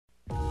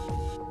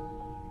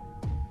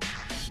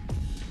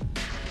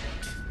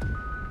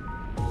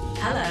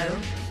Hello.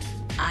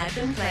 I've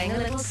been playing a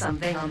little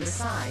something on the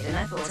side, and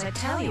I thought I'd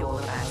tell you all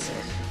about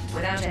it,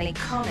 without any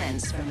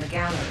comments from the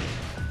gallery.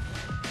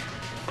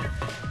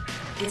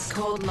 It's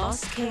called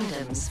Lost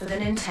Kingdoms for the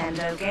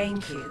Nintendo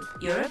GameCube.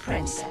 You're a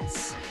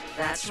princess.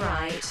 That's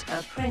right,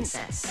 a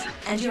princess.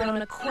 And you're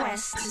on a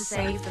quest to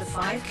save the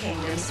 5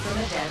 kingdoms from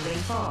a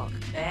deadly fog.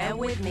 Bear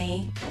with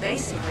me.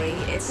 Basically,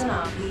 it's an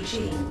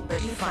RPG,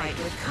 but you fight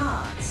with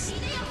cards.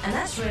 And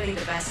that's really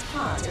the best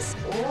part. It's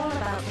all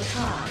about the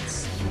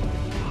cards.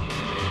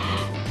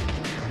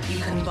 You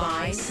can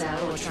buy,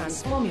 sell, or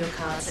transform your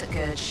cards at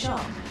Gerd's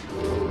shop.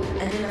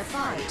 And in a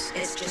fight,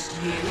 it's just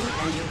you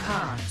and your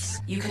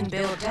cards. You can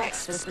build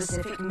decks for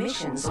specific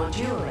missions or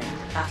dueling.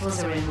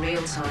 Battles are in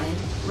real time.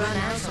 Run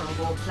out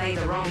of or play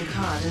the wrong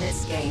card and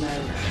it's game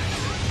over.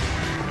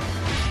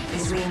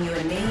 Between you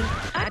and me,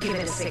 I'd give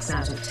it a 6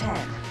 out of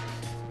 10.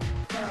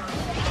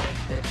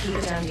 But keep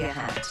it under your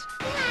hat.